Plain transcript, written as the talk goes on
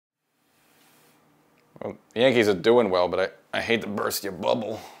Well, the Yankees are doing well, but I hate to burst your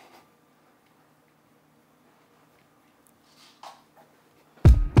bubble.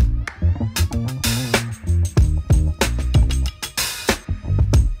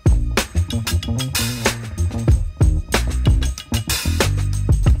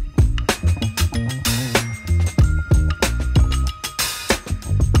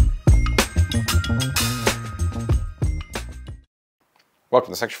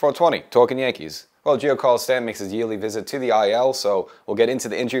 Welcome to Section 420, Talkin Yankees. Well, Giancarlo Stanton makes his yearly visit to the IL, so we'll get into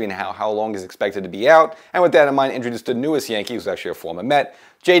the injury and how long he's expected to be out. And with that in mind, introduce the newest Yankee, who's actually a former Met,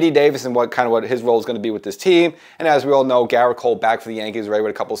 J.D. Davis, and what his role is going to be with this team. And as we all know, Garrett Cole back for the Yankees, right, with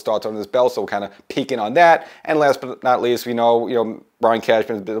a couple of starts under his belt, so we're kind of peeking on that. And last but not least, we know, Brian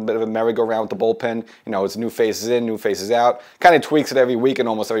Cashman's a bit of a merry-go-round with the bullpen. It's new faces in, new faces out. Kind of tweaks it every week and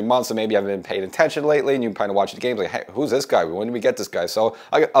almost every month, so maybe you haven't been paying attention lately, and you kind of watch the games like, hey, who's this guy? When did we get this guy? So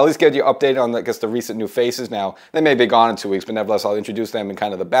I'll at least get you updated on, the recent new faces now. They may be gone in 2 weeks, but nevertheless, I'll introduce them in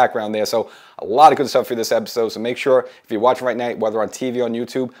kind of the background there. So a lot of good stuff for this episode, so make sure, if you're watching right now, whether on TV or on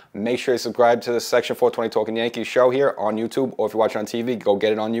YouTube, make sure you subscribe to the Section 420 Talkin Yankees show here on YouTube, or if you're watching on TV, go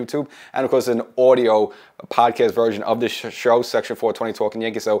get it on YouTube. And of course, an audio podcast version of this show, Section 420 Talkin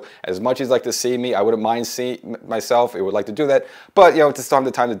Yankees. So as much as you'd like to see me, I wouldn't mind seeing myself. I would like to do that. But, it's time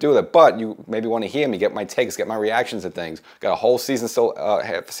to do that. But you maybe want to hear me, get my takes, get my reactions to things. Got a whole season still,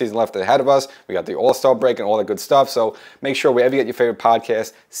 half a season left ahead of us. We got the All-Star break and all that good stuff. So make sure wherever you get your favorite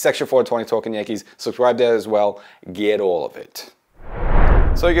podcast, Section 420 Talkin Yankees, subscribe there as well. Get all of it.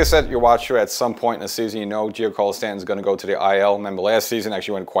 So like I said, your watcher at some point in the season, Giancarlo Stanton's going to go to the IL. Remember last season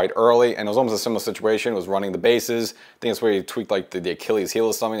actually went quite early, and it was almost a similar situation. It was running the bases. I think that's where he tweaked like the Achilles heel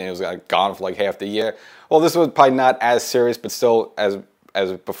or something, and he was gone for like half the year. Well, this was probably not as serious, but still as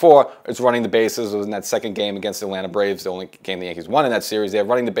before, it's running the bases. It was in that second game against the Atlanta Braves, the only game the Yankees won in that series. They're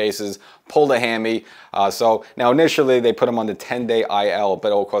running the bases, pulled a hammy. So now initially they put him on the 10-day IL,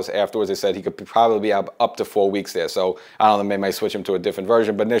 but of course afterwards they said he could probably be up to 4 weeks there. So I don't know, they might switch him to a different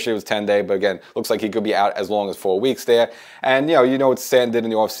version, but initially it was 10-day. But again, looks like he could be out as long as 4 weeks there. And you know what Stanton did in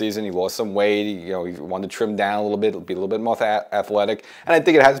the offseason. He lost some weight. He wanted to trim down a little bit, be a little bit more athletic. And I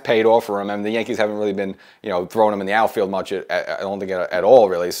think it has paid off for him. I mean, the Yankees haven't really been throwing him in the outfield much. I don't think at all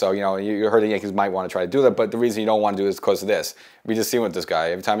really. So you heard the Yankees might want to try to do that, but the reason you don't want to do it is because of this. We just see with this guy.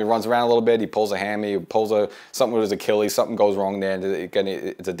 Every time he runs around a little bit, he pulls a hammy, he pulls something with his Achilles, something goes wrong there, and again,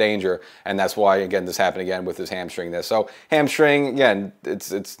 it's a danger. And that's why, again, this happened again with his hamstring there. So hamstring, again,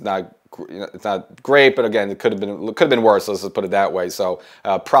 it's not great, but again, it could have been worse. Let's just put it that way. So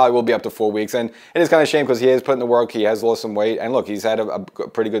probably will be up to 4 weeks, and it is kind of a shame because he has put in the work. He has lost some weight, and look, he's had a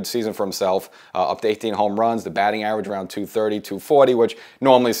pretty good season for himself. Up to 18 home runs, the batting average around 230, 240, which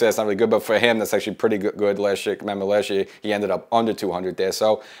normally says not really good, but for him, that's actually pretty good. Last year, remember last year, he ended up under 200 there.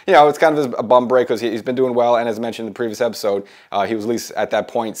 So it's kind of a bum break because he's been doing well, and as mentioned in the previous episode, he was at least at that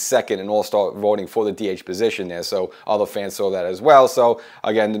point second in All-Star voting for the DH position there. So other fans saw that as well. So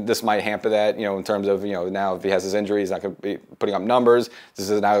again, this might hamper that, in terms of, now if he has his injury, he's not going to be putting up numbers. Is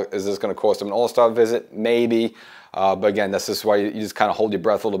this going to cost him an All-Star visit? Maybe. But again, that's just why you just kind of hold your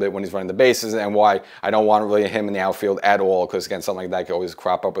breath a little bit when he's running the bases, and why I don't want really him in the outfield at all, because again, something like that could always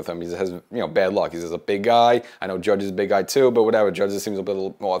crop up with him. He just has bad luck. He's just a big guy. I know Judge is a big guy too, but whatever. Judge seems a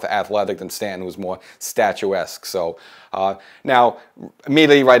little more athletic than Stanton, who's more statuesque. So now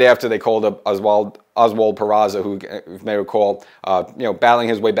immediately right after, they called up Oswald Peraza, who, if you may recall, battling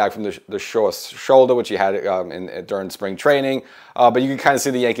his way back from the shoulder, which he had during spring training. But you can kind of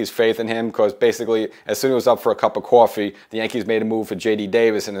see the Yankees' faith in him, because basically, as soon as he was up for a cup of coffee, the Yankees made a move for J.D.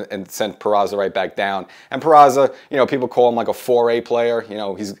 Davis and sent Peraza right back down. And Peraza, people call him like a 4A player.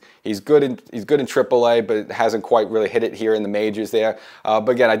 He's good in AAA, but hasn't quite really hit it here in the majors there. But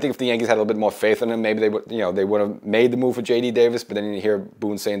again, I think if the Yankees had a little bit more faith in him, maybe they would have made the move for J.D. Davis. But then you hear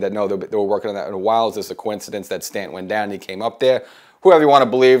Boone saying that no, they were working on that in a while. Is this a coincidence that Stanton went down and he came up there? Whoever you want to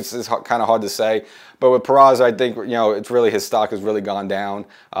believe, is kind of hard to say. But with Peraza, I think it's really, his stock has really gone down.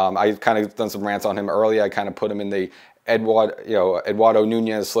 I kind of done some rants on him earlier. I kind of put him in the Eduardo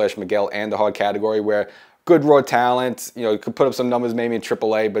Nunez / Miguel Andujar category, where good raw talent, could put up some numbers maybe in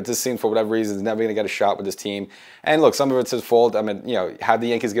AAA, but this seems for whatever reason is never going to get a shot with this team. And look, some of it's his fault. I mean, have the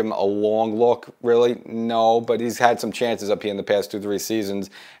Yankees given him a long look? Really? No, but he's had some chances up here in the past 2-3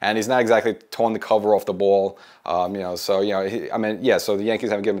 seasons, and he's not exactly torn the cover off the ball. So so the Yankees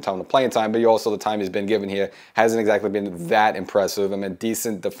haven't given him a ton of playing time, but also the time he's been given here hasn't exactly been that impressive. I mean,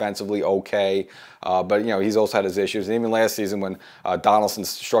 decent defensively, okay, but he's also had his issues. And even last season when Donaldson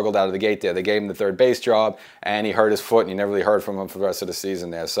struggled out of the gate there, they gave him the third base job, and he hurt his foot, and you never really heard from him for the rest of the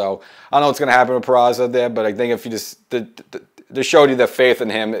season there. So I don't know what's going to happen with Peraza there, but I think if you just just showed you the faith in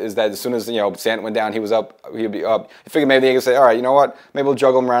him is that as soon as, Stanton went down, he was up, he'd be up. You figured maybe they could say, all right, you know what, maybe we'll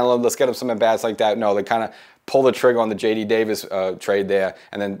juggle him around a little, let's get him some at-bats like that. No, they kind of pull the trigger on the J.D. Davis trade there,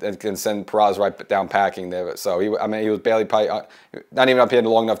 and then can send Peraza right down packing there. So he was barely probably not even up here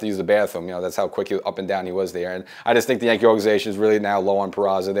long enough to use the bathroom. That's how quick up and down he was there. And I just think the Yankee organization is really now low on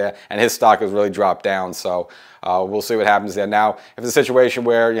Peraza there, and his stock has really dropped down. So we'll see what happens there. Now, if it's a situation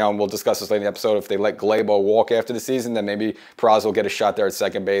where, and we'll discuss this later in the episode, if they let Gleyber walk after the season, then maybe Peraza will get a shot there at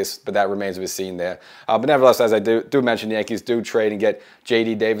second base, but that remains to be seen there. But nevertheless, as I do mention, the Yankees do trade and get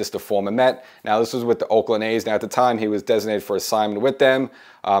J.D. Davis, the former Met. Now, this was with the Oakland A's. Now, at the time, he was designated for assignment with them.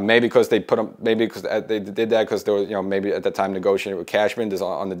 Maybe because they put him, maybe because they did that because they were, maybe at the time negotiating with Cashman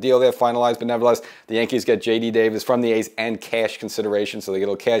on the deal there finalized. But nevertheless, the Yankees get J.D. Davis from the A's and cash consideration, so they get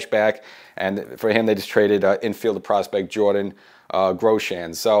a little cash back. And for him, they just traded infielder prospect Jordan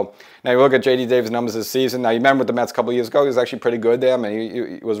Groshan. So now you look at J.D. Davis' numbers this season. Now you remember with the Mets a couple of years ago, he was actually pretty good there. I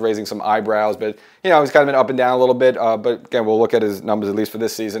mean, he was raising some eyebrows, but he's kind of been up and down a little bit. But again, we'll look at his numbers at least for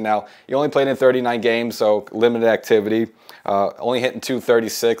this season. Now he only played in 39 games, so limited activity. Only hitting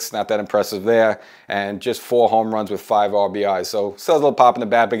 .236, not that impressive there, and just 4 home runs with 5 RBIs. So still a little pop in the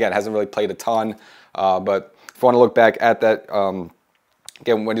bat, but again, hasn't really played a ton. But if you want to look back at that.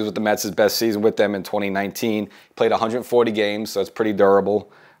 Again, when he was with the Mets, his best season with them in 2019, he played 140 games, so it's pretty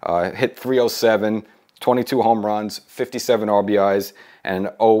durable. Hit .307, 22 home runs, 57 RBIs, and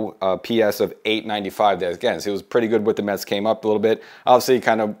an OPS of .895 there. Again, so he was pretty good with the Mets, came up a little bit. Obviously,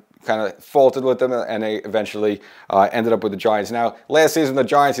 kind of faltered with them, and they eventually ended up with the Giants. Now, last season, the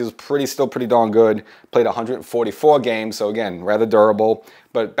Giants, he was still pretty darn good. Played 144 games, so again, rather durable,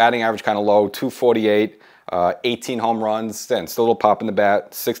 but batting average kind of low, .248. 18 home runs, then still a little pop in the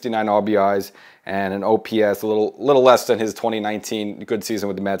bat, 69 RBIs, and an OPS a little less than his 2019 good season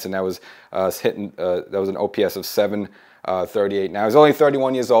with the Mets, and that was that was an OPS of 738. Now he's only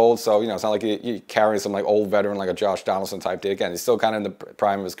 31 years old, so it's not like you're carrying some like old veteran like a Josh Donaldson type deal. Again, he's still kind of in the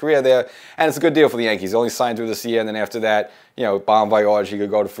prime of his career there, and it's a good deal for the Yankees. He only signed through this year, and then after that, bon voyage, he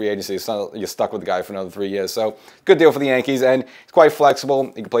could go to free agency. You're stuck with the guy for another 3 years. So good deal for the Yankees, and he's quite flexible.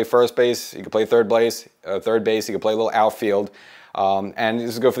 He can play first base, he can play third base, he can play a little outfield. And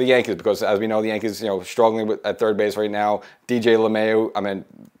this is good for the Yankees because, as we know, the Yankees, struggling at third base right now. DJ LeMahieu,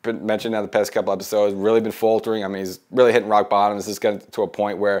 mentioned that the past couple episodes, really been faltering. He's really hitting rock bottom. This is getting to a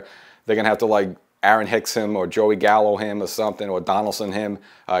point where they're going to have to, like, Aaron Hicks him or Joey Gallo him or something, or Donaldson him.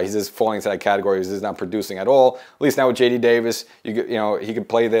 He's just falling into that category. He's just not producing at all. At least now with J.D. Davis, he could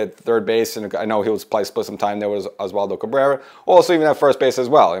play the third base, and I know he'll probably split some time there with Oswaldo Cabrera. Also, even at first base as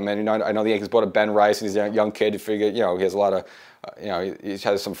well. I know the Yankees bought a Ben Rice, and he's a young kid. You figure, he has a lot of. He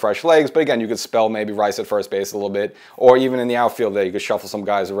has some fresh legs, but again, you could spell maybe Rice at first base a little bit, or even in the outfield there, you could shuffle some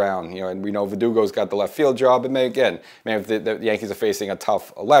guys around. And we know Verdugo's got the left field job, but maybe if the Yankees are facing a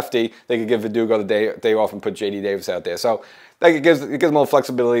tough lefty, they could give Verdugo the day off and put J.D. Davis out there. So it gives them a little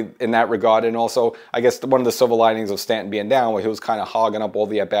flexibility in that regard, and also, I guess, one of the silver linings of Stanton being down, where he was kind of hogging up all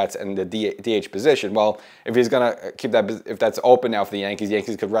the at-bats in the DH position. Well, if he's going to keep that, if that's open now for the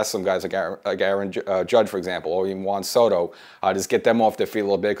Yankees could rest some guys like Aaron Judge, for example, or even Juan Soto, just get them off their feet a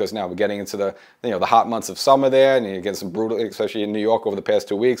little bit, because now we're getting into the hot months of summer there, and you're getting some brutal, especially in New York over the past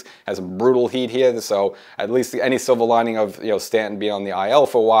 2 weeks, has some brutal heat here. So at least any silver lining of Stanton being on the IL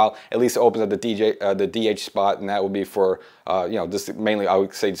for a while, at least opens up the DH spot, and that would be for just mainly, I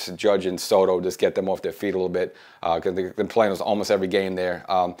would say, just Judge and Soto, just get them off their feet a little bit, because they've been playing almost every game there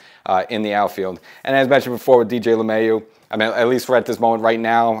in the outfield. And as mentioned before with DJ LeMahieu, at least at this moment right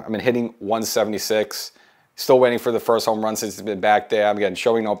now, hitting 176, still waiting for the first home run since he's been back there. Again,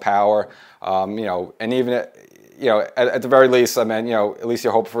 showing no power, and even at the very least, at least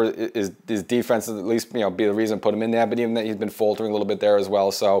you hope for his defense to at least be the reason to put him in there. But even that, he's been faltering a little bit there as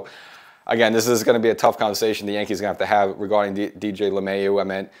well. So again, this is going to be a tough conversation the Yankees are going to have regarding DJ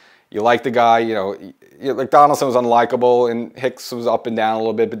LeMahieu. You like the guy, like Donaldson was unlikable and Hicks was up and down a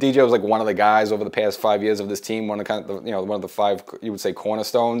little bit, but DJ was like one of the guys over the past 5 years of this team, one of the 5, you would say,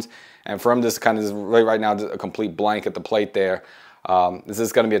 cornerstones. And for him, just kind of right now, a complete blank at the plate there. This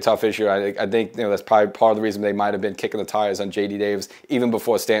is going to be a tough issue. I think that's probably part of the reason they might have been kicking the tires on J.D. Davis even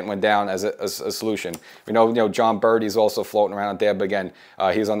before Stanton went down as a solution. We know John Birdie's also floating around there, but again,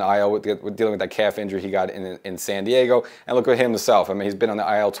 he's on the IL with dealing with that calf injury he got in San Diego. And look at him himself. He's been on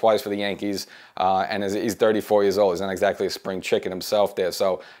the IL twice for the Yankees, and he's 34 years old. He's not exactly a spring chicken himself there.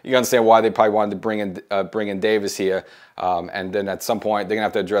 So you can understand why they probably wanted to bring in Davis here. And then at some point they're gonna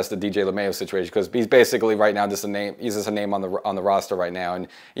have to address the DJ LeMahieu situation, because he's basically right now just a name. He's just a name on the roster right now. And,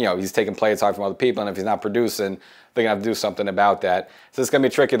 he's taking play time from other people, and if he's not producing, they're going to have to do something about that. So it's going to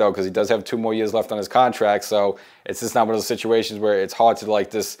be tricky, though, because he does have 2 more years left on his contract. So it's just not one of those situations where it's hard to,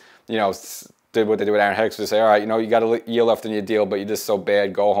 did what they did with Aaron Hicks, to say, all right, you got a year left in your deal, but you're just so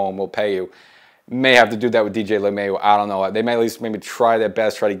bad, go home, we'll pay you. May have to do that with DJ LeMahieu. I don't know. They may at least maybe try their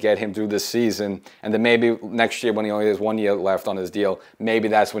best, try to get him through this season, and then maybe next year when he only has 1 year left on his deal, maybe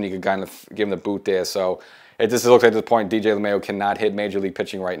that's when you could kind of give him the boot there. So it just looks like at this point DJ LeMahieu cannot hit major league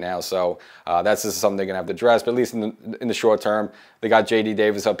pitching right now. So that's just something they're going to have to address. But at least in the short term, they got J.D.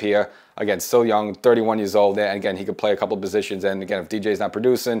 Davis up here. Again, still young, 31 years old. And again, he could play a couple of positions. And again, if DJ's not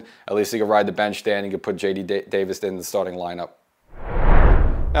producing, at least he could ride the bench there and he could put J.D. Davis in the starting lineup.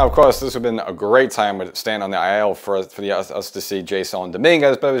 Now, of course, this would have been a great time with Stanton on the IL for us to see Jason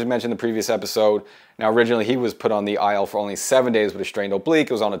Dominguez, but as we mentioned in the previous episode, now originally he was put on the IL for only 7 days with a strained oblique.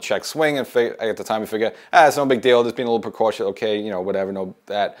 It was on a check swing, and at the time we figured, it's no big deal, just being a little precautious, okay, whatever, no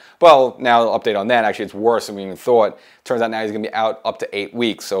that. Well, now update on that, actually it's worse than we even thought. Turns out now he's going to be out up to 8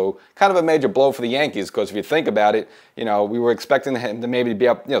 weeks, so kind of a major blow for the Yankees, because if you think about it, we were expecting him to maybe be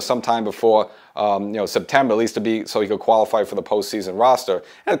up, sometime before, September, at least to be, so he could qualify for the postseason roster.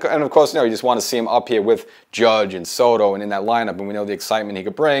 And of course, you just want to see him up here with Judge and Soto and in that lineup, and we know the excitement he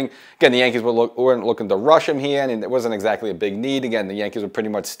could bring. Again, the Yankees weren't looking to rush him here, and it wasn't exactly a big need. Again, the Yankees were pretty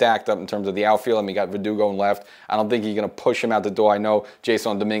much stacked up in terms of the outfield. I mean, you got Verdugo in left. I don't think you're going to push him out the door. I know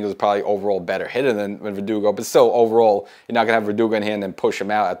Jason Dominguez is probably overall better hitter than Verdugo, but still, overall, you're not going to have Verdugo in here and then push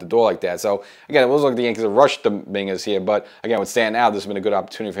him out at the door like that. So, again, it was like the Yankees have rushed Dominguez here, but again, with Stanton out, this has been a good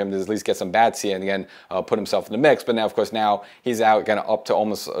opportunity for him to at least get some bats here and again, put himself in the mix. But now, of course, now he's out kind of up to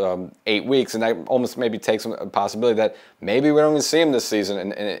almost 8 weeks, and that almost maybe takes a possibility that maybe we don't even see him this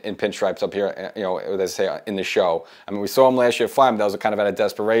season in pinstripes up here, as they say in the show. I mean, we saw him last year fine, but that was kind of out of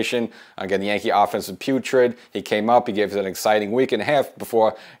desperation. Again, the Yankee offense was putrid. He came up, he gave us an exciting week and a half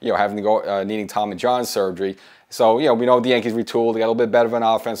before, having to go needing Tommy John surgery. So, we know the Yankees retooled. They got a little bit better of an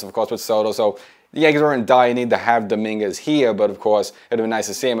offense, of course, with Soto. So the Yankees were in dire need to have Dominguez here, but of course, it would have been nice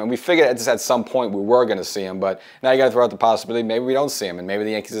to see him. And we figured at some point we were going to see him, but now you got to throw out the possibility maybe we don't see him. And maybe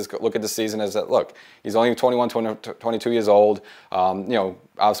the Yankees just look at the season as that, look, he's only 21, 22 years old.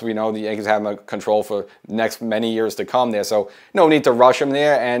 Obviously we know the Yankees have him control for the next many years to come there, so no need to rush him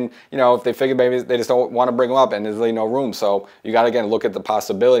there. And, if they figure maybe they just don't want to bring him up and there's really no room. So you got to, again, look at the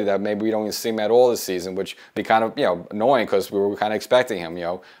possibility that maybe we don't even see him at all this season, which would be kind of, annoying because we were kind of expecting him,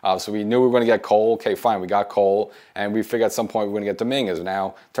 So we knew we were going to get Cole. Okay, fine, we got Cole, and we figured at some point we were going to get Dominguez.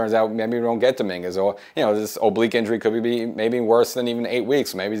 Now, turns out maybe we don't get Dominguez, or this oblique injury could be maybe worse than even 8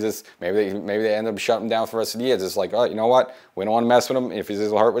 weeks. Maybe they end up shutting him down for the rest of the year. Just like, oh, you know what? We don't want to mess with him. If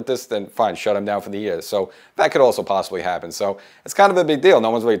he's hurt with this, then fine, shut him down for the year. So that could also possibly happen. So it's kind of a big deal. No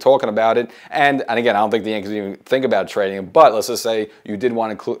one's really talking about it. And again, I don't think the Yankees even think about trading him. But let's just say you did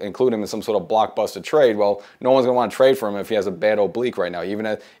want to include him in some sort of blockbuster trade. Well, no one's going to want to trade for him if he has a bad oblique right now.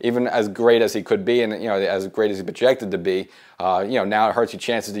 Even as great as he could be, and as great as he projected to be, now it hurts your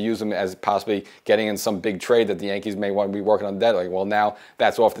chances to use him as possibly getting in some big trade that the Yankees may want to be working on the deadline. Well, now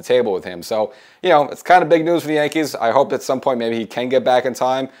that's off the table with him. So, it's kind of big news for the Yankees. I hope at some point maybe he can get back in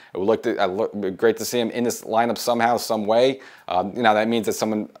time. It would look great to see him in this lineup somehow, some way. That means that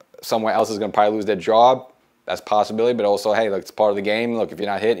somewhere else is going to probably lose their job. That's a possibility, but also, hey, look, it's part of the game. Look, if you're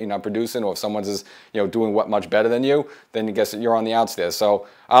not hitting, you're not producing, or if someone's just, doing much better than you, then I guess you're on the outs there. So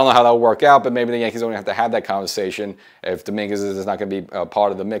I don't know how that'll work out, but maybe the Yankees don't have to have that conversation if Dominguez is not going to be a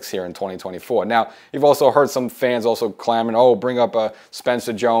part of the mix here in 2024. Now, you've also heard some fans also clamoring, oh, bring up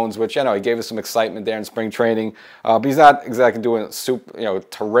Spencer Jones, which, he gave us some excitement there in spring training, but he's not exactly doing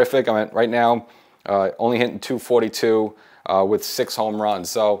terrific. I mean, right now, only hitting .242 with 6 home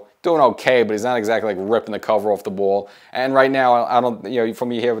runs. So doing okay, but he's not exactly like ripping the cover off the ball. And right now, I don't,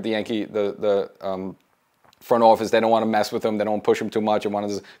 from you here with the Yankee, the front office, they don't want to mess with him. They don't push him too much. They want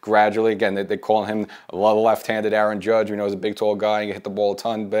to just gradually, again, they call him a left-handed Aaron Judge. We know he's a big, tall guy. He can hit the ball a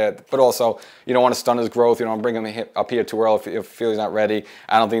ton, but also you don't want to stun his growth. You don't want to bring him up here too early if you feel he's not ready.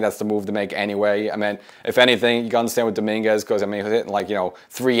 I don't think that's the move to make anyway. I mean, if anything, you can understand with Dominguez because, I mean, he was hitting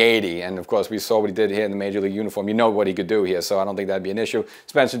 380, and of course we saw what he did here in the Major League uniform. You know what he could do here, so I don't think that'd be an issue.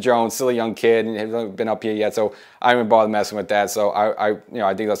 Spencer Jones, still a young kid, and he hasn't been up here yet, so I haven't bothered messing with that. So I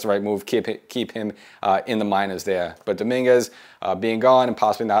think that's the right move. Keep him in the minors there. But Dominguez being gone and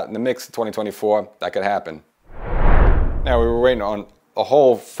possibly not in the mix in 2024, that could happen. Now, we were waiting on a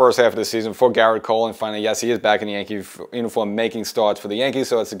whole first half of the season for Garrett Cole, and finally, yes, he is back in the Yankee uniform making starts for the Yankees,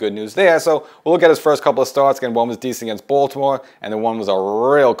 so that's the good news there. So we'll look at his first couple of starts. Again, one was decent against Baltimore, and then one was a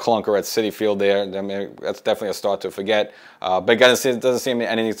real clunker at Citi Field there. I mean, that's definitely a start to forget. But again, it doesn't seem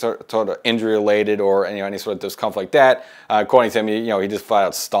any sort of injury-related or any sort of discomfort like that. According to him, he just flat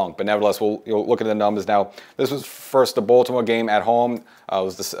out stunk. But nevertheless, we'll look at the numbers now. This was first the Baltimore game at home. It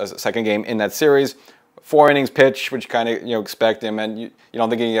was the second game in that series. 4 innings pitch, which you kind of expect him, and you don't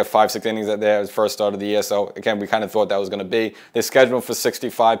think he can get 5-6 innings at there his first start of the year. So again, we kind of thought that was going to be. They scheduled him for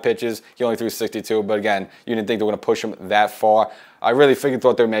 65 pitches. He only threw 62, but again, you didn't think they were going to push him that far. I really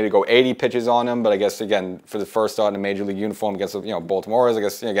thought they would maybe go 80 pitches on him, but I guess again for the first start in a major league uniform against Baltimore, I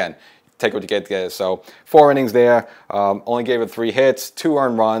guess again take what you get together. So 4 innings there, only gave it 3 hits, 2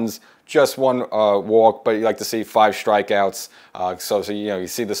 earned runs. Just 1 walk, but you like to see 5 strikeouts. So you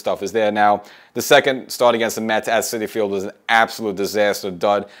see the stuff is there now. The second start against the Mets at Citi Field was an absolute disaster,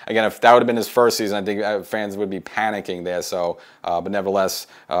 dud. Again, if that would have been his first season, I think fans would be panicking there. So, but nevertheless,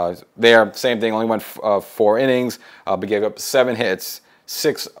 there same thing. Only went 4 innings, but gave up 7 hits,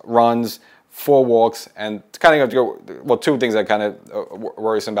 6 runs, 4 walks, and kind of 2 things that kind of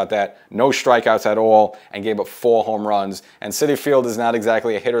worrisome about that. No strikeouts at all, and gave up 4 home runs. And Citi Field is not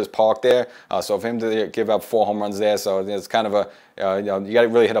exactly a hitter's park there, so for him to give up 4 home runs there, so it's kind of a you got to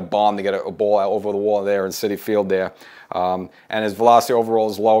really hit a bomb to get a ball out over the wall there in Citi Field there. And his velocity overall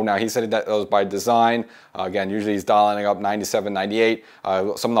is low. Now, he said that was by design. Again, usually he's dialing up 97, 98.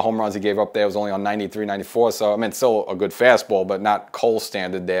 Some of the home runs he gave up there was only on 93, 94. So, I mean, still a good fastball, but not Cole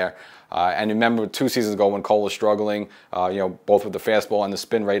standard there. And remember 2 seasons ago when Cole was struggling, both with the fastball and the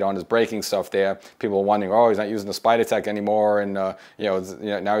spin rate on his breaking stuff there, people were wondering, oh, he's not using the spider tech anymore, and now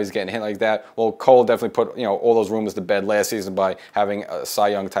he's getting hit like that. Well, Cole definitely put all those rumors to bed last season by having a Cy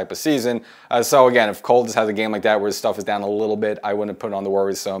Young type of season. So again, if Cole just has a game like that where his stuff is down a little bit, I wouldn't put it on the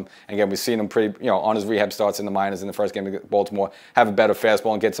worrisome. And again, we've seen him pretty, on his rehab starts in the minors in the first game against Baltimore, have a better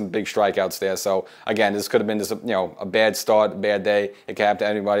fastball and get some big strikeouts there. So again, this could have been just a bad start, a bad day. It could happen to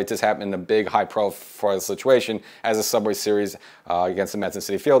anybody. It just happened in a big high-profile situation as a Subway Series against the Mets in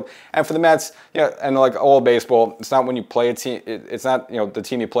Citi Field. And for the Mets, and like all baseball, it's not when you play a team. It's not the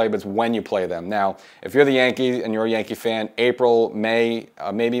team you play, but it's when you play them. Now, if you're the Yankees and you're a Yankee fan, April, May,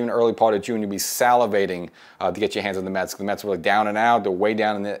 maybe even early part of June, you'll be salivating to get your hands on the Mets. The Mets were like down and out. They're way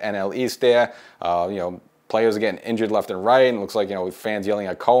down in the NL East there. Players are getting injured left and right, and it looks like fans yelling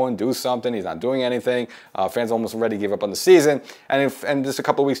at Cohen, do something. He's not doing anything. Fans almost ready to give up on the season. And just a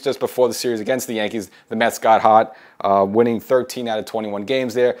couple of weeks just before the series against the Yankees, the Mets got hot, winning 13 out of 21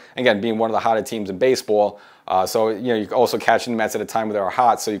 games there. Again, being one of the hottest teams in baseball. So you're also catching the Mets at a time where they're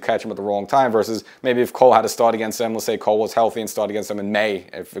hot, so you catch them at the wrong time. Versus maybe if Cole had to start against them, let's say Cole was healthy and start against them in May,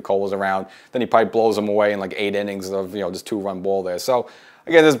 if Cole was around, then he probably blows them away in like 8 innings of just 2-run ball there. So.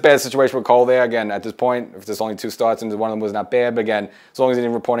 Again, there's a bad situation with Cole there. Again, at this point, if there's only 2 starts and one of them was not bad, but again, as long as he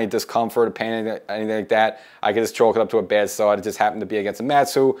didn't report any discomfort or pain, anything like that, I could just chalk it up to a bad start. It just happened to be against the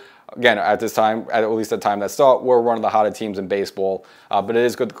Mets, who, again, at this time, at least at the time that start, were one of the hotter teams in baseball. But it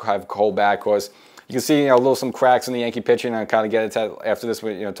is good to have Cole back, because you can see some cracks in the Yankee pitching, and I'll kind of get into that after this.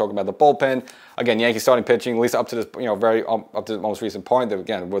 We talking about the bullpen. Again, Yankee starting pitching, at least up to this, very up to the most recent point. That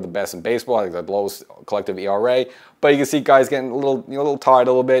again, we're the best in baseball. I think the lowest collective ERA. But you can see guys getting a little tired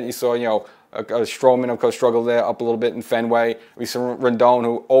a little bit. You saw Stroman, of course, struggled there up a little bit in Fenway. We saw Rendon,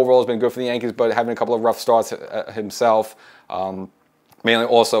 who overall has been good for the Yankees, but having a couple of rough starts himself. Mainly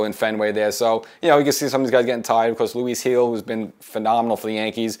also in Fenway there. So, you can see some of these guys getting tired, because Luis Gil, who's been phenomenal for the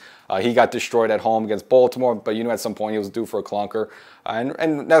Yankees, he got destroyed at home against Baltimore, but at some point he was due for a clunker.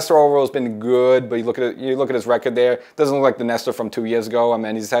 And Nestor overall has been good, but you look at his record there, doesn't look like the Nestor from 2 years ago. I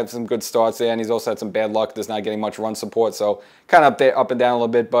mean, he's had some good starts there, and he's also had some bad luck, just not getting much run support. So kind of up and down a little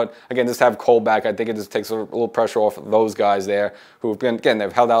bit. But again, just have Cole back, I think it just takes a little pressure off of those guys there, who've been, again,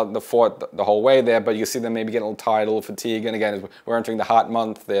 they've held out the fort the whole way there, but you see them maybe getting a little tired, a little fatigued. And again, we're entering the hot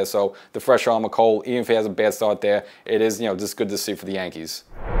month there, so the fresh arm of Cole, even if he has a bad start there, it is just good to see for the Yankees.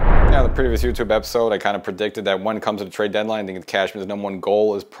 Now, in the previous YouTube episode, I kind of predicted that when it comes to the trade deadline, I think Cashman's #1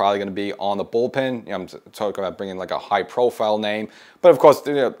 goal is probably going to be on the bullpen. I'm talking about bringing like a high-profile name. But of course,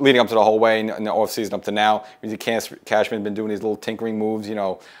 leading up to the whole way in the offseason up to now, Cashman's been doing these little tinkering moves,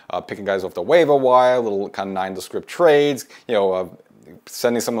 picking guys off the waiver wire, little kind of nondescript trades,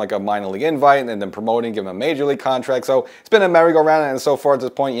 sending someone like a minor league invite and then promoting, giving him a major league contract. So it's been a merry-go-round, and so far at this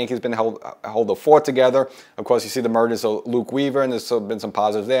point, Yankees been hold the fort together. Of course, you see the mergers of Luke Weaver, and there's been some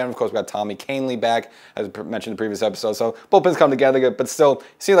positives there. And of course, we got Tommy Kahnle back, as mentioned in the previous episode. So bullpens come together, but still, it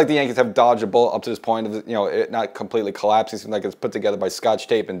seems like the Yankees have dodged a bullet up to this point of, you know, it not completely collapsing. It seems like it's put together by Scotch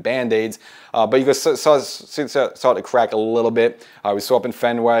tape and Band-Aids. But you can start to crack a little bit. We saw up in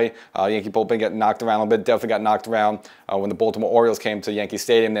Fenway, Yankee bullpen get knocked around a little bit. Definitely got knocked around when the Baltimore Orioles came to Yankee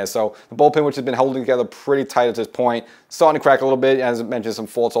Stadium there. So the bullpen, which has been holding together pretty tight at this point, starting to crack a little bit. As I mentioned, some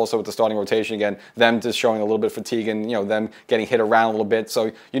faults also with the starting rotation. Again, them just showing a little bit of fatigue and, you know, them getting hit around a little bit.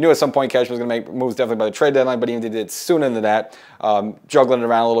 So you knew at some point Cashman was going to make moves definitely by the trade deadline, but he did it sooner than that, juggling it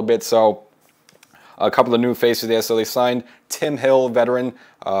around a little bit. So a couple of new faces there. So they signed Tim Hill, veteran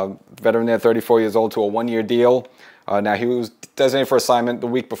there, 34 years old, to a one-year deal. Now, he was designated for assignment the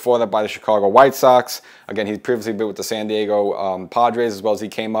week before that by the Chicago White Sox. Again, he's previously been with the San Diego Padres, as well as he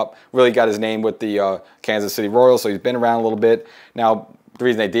came up, really got his name with the Kansas City Royals, so he's been around a little bit. Now, the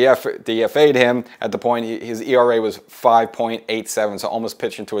reason they DFA'd him at the point, his ERA was 5.87, so almost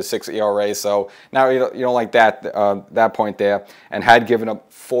pitching to a 6 ERA. So now you don't like that point there, and had given up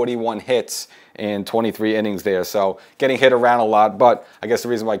 41 hits in 23 innings there. So getting hit around a lot, but I guess the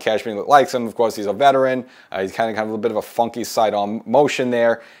reason why Cashman likes him, of course, he's a veteran. He's kind of a little bit of a funky sidearm motion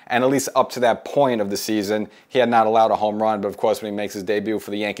there, and at least up to that point of the season, he had not allowed a home run. But of course, when he makes his debut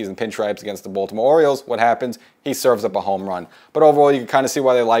for the Yankees in pinstripes against the Baltimore Orioles, what happens? He serves up a home run. But overall, you can kind of see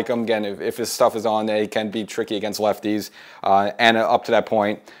why they like him. Again, if his stuff is on there, he can be tricky against lefties. And up to that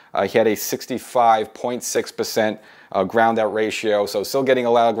point, he had a 65.6% ground out ratio, so still getting a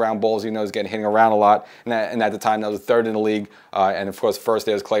lot of ground balls. You know, he's getting hitting around a lot, and at the time that was third in the league. And of course, first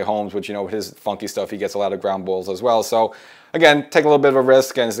there's Clay Holmes, which, you know, with his funky stuff, he gets a lot of ground balls as well. So again, take a little bit of a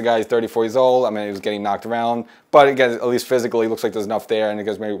risk. Again, the guy is 34 years old. I mean, he was getting knocked around, but again, at least physically, looks like there's enough there, and you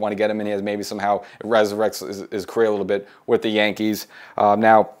guys maybe want to get him in here, maybe somehow it resurrects his career a little bit with the Yankees.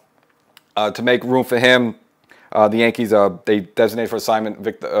 Now, to make room for him, the Yankees, they designated for assignment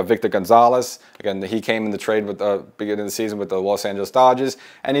Victor Gonzalez. Again, he came in the trade with the beginning of the season with the Los Angeles Dodgers,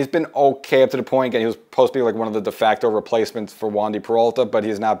 and he's been okay up to the point. Again, he was supposed to be like one of the de facto replacements for Wandy Peralta, but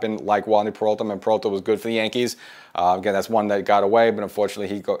he's not been like Wandy Peralta. I mean, Peralta was good for the Yankees. Again, that's one that got away, but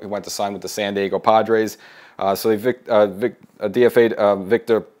unfortunately, he went to sign with the San Diego Padres. So they DFA'd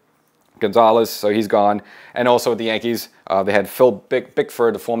Victor Gonzalez, so he's gone. And also with the Yankees, they had Phil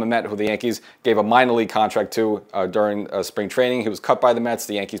Bickford, the former Met, who the Yankees gave a minor league contract to during spring training. He was cut by the Mets.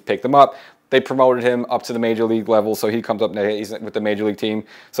 The Yankees picked him up. They promoted him up to the major league level, so he comes up now. He's with the major league team.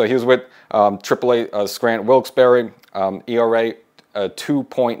 So he was with AAA Scranton Wilkes-Barre, ERA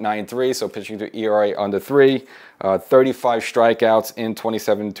 2.93, so pitching to ERA under 3. 35 strikeouts in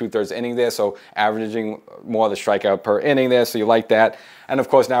 27 2/3 inning there, so averaging more of the strikeout per inning there, so you like that. And of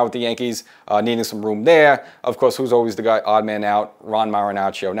course, now with the Yankees needing some room there, of course, who's always the guy, odd man out? Ron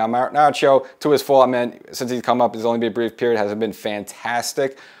Marinaccio. Now, Marinaccio, to his fault, I mean, since he's come up, it's only been a brief period, hasn't been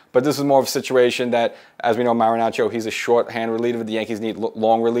fantastic. But this is more of a situation that, as we know, Marinaccio, he's a shorthand reliever. The Yankees need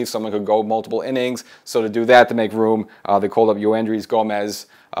long relief, someone could go multiple innings. So to do that, to make room, they called up Yoendrys Gomez,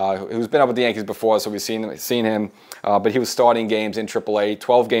 who's been up with the Yankees before, so we've seen him. But he was starting games in AAA,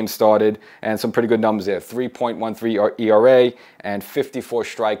 12 games started, and some pretty good numbers there. 3.13 ERA and 54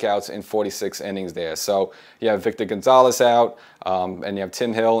 strikeouts in 46 innings there. So you have Victor Gonzalez out, and you have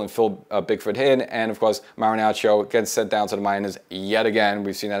Tim Hill and Phil Bickford in, and of course Marinaccio gets sent down to the minors yet again.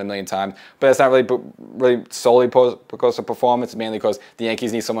 We've seen that a million times, but it's not really solely because of performance. Mainly because the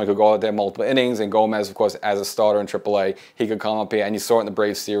Yankees need someone who could go out there multiple innings, and Gomez, of course, as a starter in AAA, he could come up here, and you saw it in the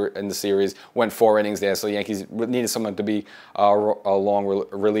Braves in the series, went 4 innings there. So the Yankees needed someone to be a long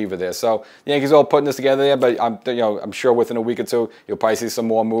reliever there. So the Yankees all putting this together there, but I'm sure within a week or two you'll probably see some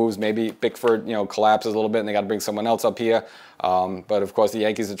more moves. Maybe Bickford collapses a little bit, and they got to bring someone else up here. But of course, the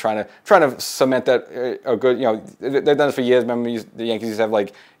Yankees are trying to cement that a good. They've done it for years. Remember, the Yankees used to have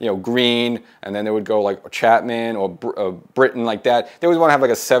like Green, and then they would go like Chapman or Britton, like that. They always want to have like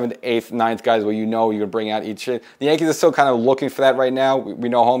a 7th, 8th, 9th guys where you could bring out each. The Yankees are still kind of looking for that right now.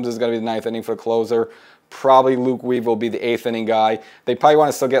 We know Holmes is going to be the 9th inning for the closer. Probably Luke Weaver will be the 8th inning guy. They probably want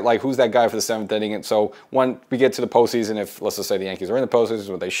to still get like who's that guy for the 7th inning. And so when we get to the postseason, if let's just say the Yankees are in the postseason,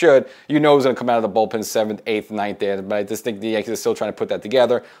 what they should, who's going to come out of the bullpen 7th, 8th, 9th there. But I just think the Yankees are still trying to put that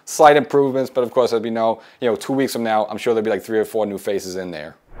together. Slight improvements, but of course, as we know, 2 weeks from now, I'm sure there'll be like 3 or 4 new faces in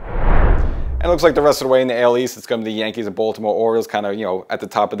there. And it looks like the rest of the way in the AL East, it's going to be the Yankees and Baltimore Orioles kind of, at the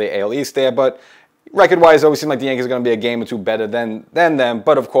top of the AL East there. But Record-wise, it always seems like the Yankees are going to be a game or two better than them.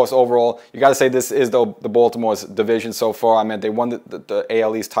 But, of course, overall, you got to say this is the Baltimore's division so far. I mean, they won the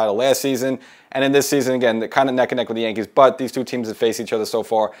AL East title last season. And in this season, again, they're kind of neck and neck with the Yankees. But these two teams have faced each other so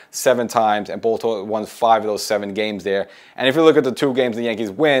far 7 times. And Baltimore won 5 of those 7 games there. And if you look at the 2 games the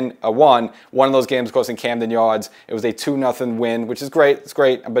Yankees won, one of those games, of course, in Camden Yards, it was a 2-0 win, which is great. It's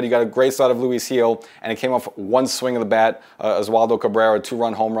great. But you got a great start of Luis Gil. And it came off one swing of the bat. Oswaldo Cabrera,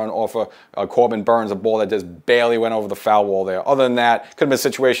 2-run home run off of Corbin Burns, a ball that just barely went over the foul wall there. Other than that, could have been a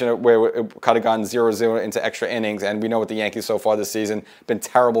situation where it could have gone 0-0 into extra innings. And we know what the Yankees so far this season, been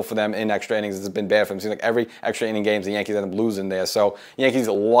terrible for them in extra innings. It's been bad for them. It seems like every extra inning games, the Yankees end up losing there. So the Yankees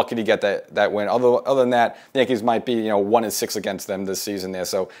are lucky to get that win. Other than that, the Yankees might be 1-6 against them this season there.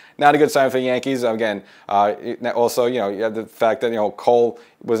 So not a good sign for the Yankees. Again, also you have the fact that Cole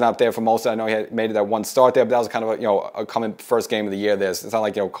was not there for most of it. I know he had made that one start there, but that was kind of a coming first game of the year there. So it's not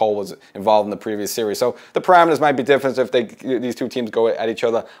like Cole was involved in the previous series. So the parameters might be different if these two teams go at each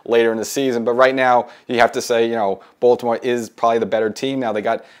other later in the season. But right now, you have to say Baltimore is probably the better team. Now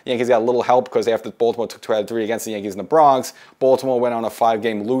the Yankees got a little help because after Baltimore took 2 out of 3 against the Yankees in the Bronx, Baltimore went on a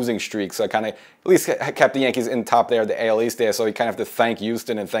 5-game losing streak. So it kind of at least kept the Yankees in top there, the AL East there. So you kind of have to thank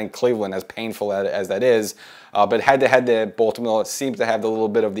Houston and thank Cleveland, as painful as that is. But head-to-head there, Baltimore seems to have a little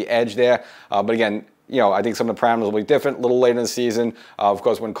bit of the edge there. But again, I think some of the parameters will be different a little later in the season. Of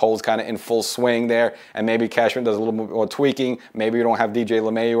course, when Cole's kind of in full swing there, and maybe Cashman does a little more tweaking. Maybe we don't have DJ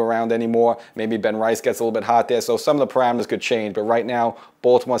LeMahieu around anymore. Maybe Ben Rice gets a little bit hot there. So some of the parameters could change. But right now,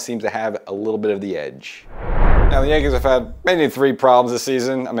 Baltimore seems to have a little bit of the edge. Now, the Yankees have had maybe 3 problems this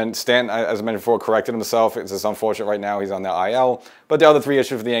season. I mean, Stanton, as I mentioned before, corrected himself. It's just unfortunate right now he's on the IL. But the other 3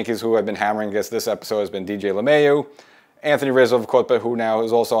 issues for the Yankees who have been hammering against this episode has been DJ LeMahieu, Anthony Rizzo, of course, but who now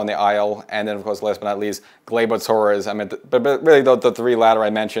is also on the IL, and then, of course, last but not least, Gleyber Torres. I mean, but really, the 3 latter I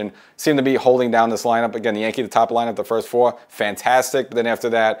mentioned seem to be holding down this lineup. Again, the Yankee, the top lineup, the first 4, fantastic. But then after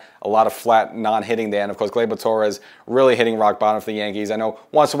that, a lot of flat, non-hitting there. And, of course, Gleyber Torres really hitting rock bottom for the Yankees. I know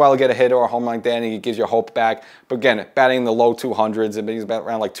once in a while he'll get a hit or a home run like that, and he gives you hope back. But again, batting in the low 200s, and he's about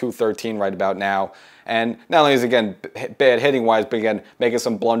around like 213 right about now. And not only is, again, bad hitting-wise, but again, making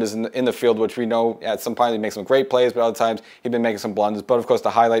some blunders in the field, which we know at some point he makes some great plays, but other times he's been making some blunders. But, of course, the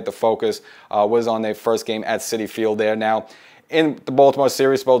highlight, the focus, was on their first game at Citi Field there. Now, in the Baltimore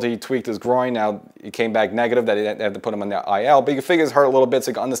series, he tweaked his groin. Now, he came back negative that he had to put him on the IL. But you can figure it's hurt a little bit,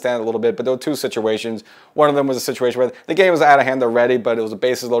 so you can understand it a little bit. But there were 2 situations. One of them was a situation where the game was out of hand already, but it was a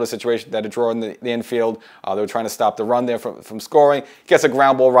bases-loaded situation that had drawn the infield. They were trying to stop the run there from scoring. Gets a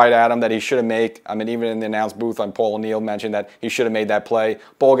ground ball right at him that he should have made. I mean, even in the announce booth, Paul O'Neill mentioned that he should have made that play.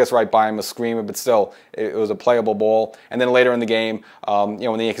 Ball gets right by him, a screamer, but still, it was a playable ball. And then later in the game, when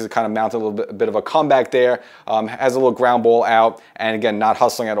the Yankees kind of mounted a bit of a comeback there, has a little ground ball out, and again, not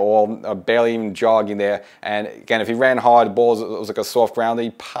hustling at all, barely even jogging there. And again, if he ran hard, the ball was like a soft grounder, he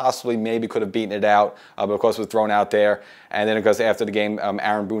possibly maybe could have beaten it out, but of course it was thrown out there. And then, because after the game,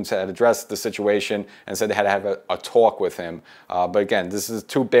 Aaron Boone had addressed the situation and said they had to have a talk with him. But again, this is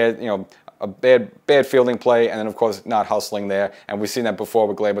 2 bad, a bad fielding play, and then, of course, not hustling there. And we've seen that before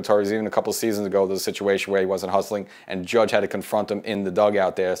with Gleyber Torres. Even a couple seasons ago, there was a situation where he wasn't hustling, and Judge had to confront him in the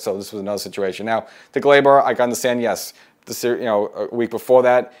dugout there. So this was another situation. Now, to Gleyber, I can understand, yes, a week before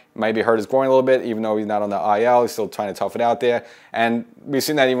that, maybe hurt his groin a little bit, even though he's not on the IL. He's still trying to tough it out there. And we've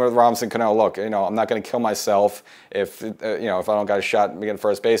seen that even with Robinson Cano. Look, I'm not going to kill myself if I don't got a shot at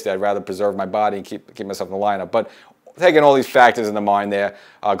first base there. I'd rather preserve my body and keep myself in the lineup. But taking all these factors into mind there,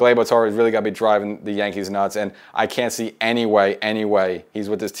 Gleyber Torres really got to be driving the Yankees nuts, and I can't see any way he's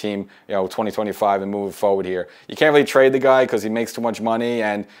with this team, 2025 and moving forward here. You can't really trade the guy because he makes too much money,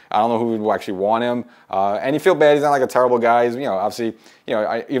 and I don't know who would actually want him. And you feel bad. He's not like a terrible guy. He's, obviously,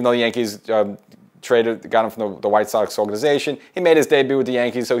 even though the Yankees got him from the White Sox organization. He made his debut with the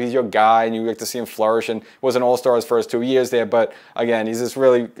Yankees, so he's your guy, and you get to see him flourish, and was an all-star his first 2 years there. But again, he's just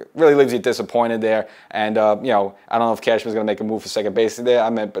really leaves you disappointed there. And I don't know if Cashman's going to make a move for second base there.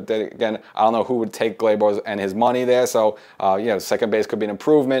 But then again, I don't know who would take Gleyber and his money there. So second base could be an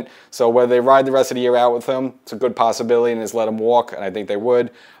improvement. So whether they ride the rest of the year out with him, it's a good possibility, and just let him walk, and I think they would.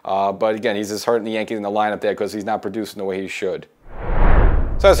 But again, he's just hurting the Yankees in the lineup there because he's not producing the way he should.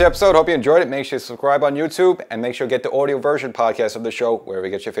 So that's the episode. Hope you enjoyed it. Make sure to subscribe on YouTube, and make sure to get the audio version podcast of the show wherever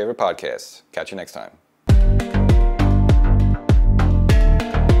you get your favorite podcasts. Catch you next time.